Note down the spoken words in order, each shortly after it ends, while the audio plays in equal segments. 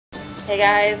Hey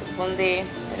guys, it's Lindsay.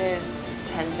 It is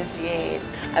 10:58.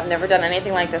 I've never done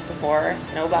anything like this before.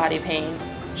 No body paint,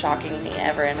 shockingly,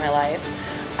 ever in my life.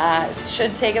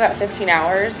 Should take about 15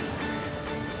 hours,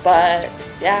 but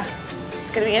yeah,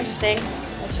 it's gonna be interesting.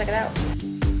 Let's check it out.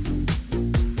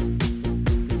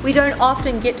 We don't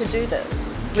often get to do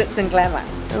this, glitz and glamour.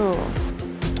 Ooh.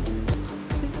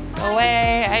 Go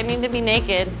away, I need to be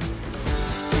naked.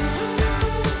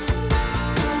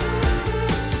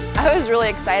 I was really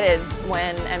excited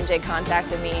when MJ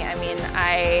contacted me. I mean,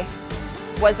 I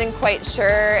wasn't quite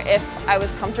sure if I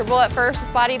was comfortable at first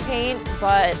with body paint,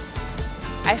 but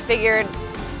I figured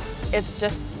it's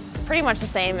just pretty much the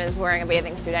same as wearing a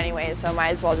bathing suit anyway, so I might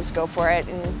as well just go for it,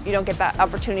 and you don't get that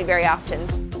opportunity very often.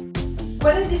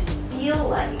 What does it feel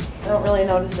like? I don't really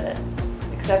notice it,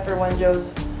 except for when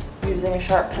Joe's using a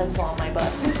sharp pencil on my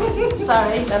butt.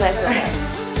 Sorry. Then I feel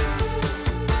bad.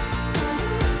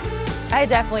 I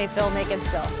definitely feel naked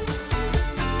still,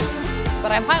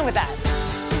 but I'm fine with that.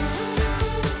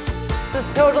 This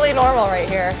is totally normal right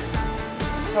here.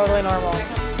 Totally normal.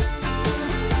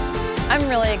 I'm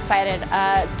really excited.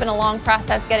 It's been a long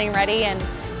process getting ready, and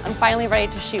I'm finally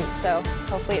ready to shoot, so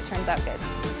hopefully it turns out good.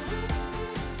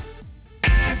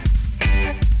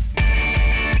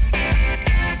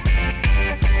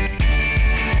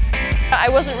 I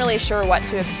wasn't really sure what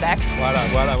to expect.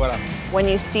 Voilà. When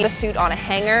you see the suit on a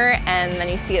hanger and then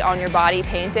you see it on your body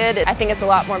painted, I think it's a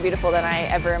lot more beautiful than I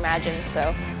ever imagined,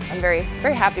 so I'm very,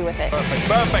 very happy with it.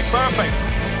 Perfect.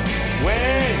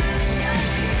 Wait.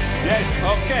 Yes,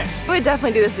 okay. I would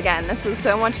definitely do this again. This was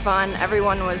so much fun.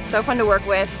 Everyone was so fun to work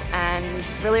with and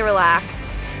really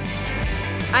relaxed.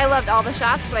 I loved all the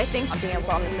shots, but I think being able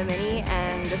to in the mini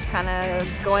and just kind of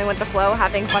going with the flow,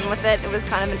 having fun with it. It was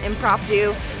kind of an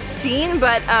impromptu scene,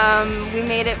 but we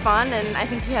made it fun, and I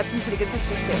think we had some pretty good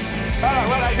pictures too.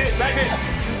 Well, like this. This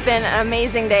has been an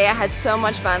amazing day. I had so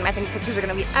much fun. I think the pictures are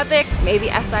going to be epic. Maybe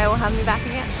SI will have me back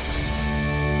again.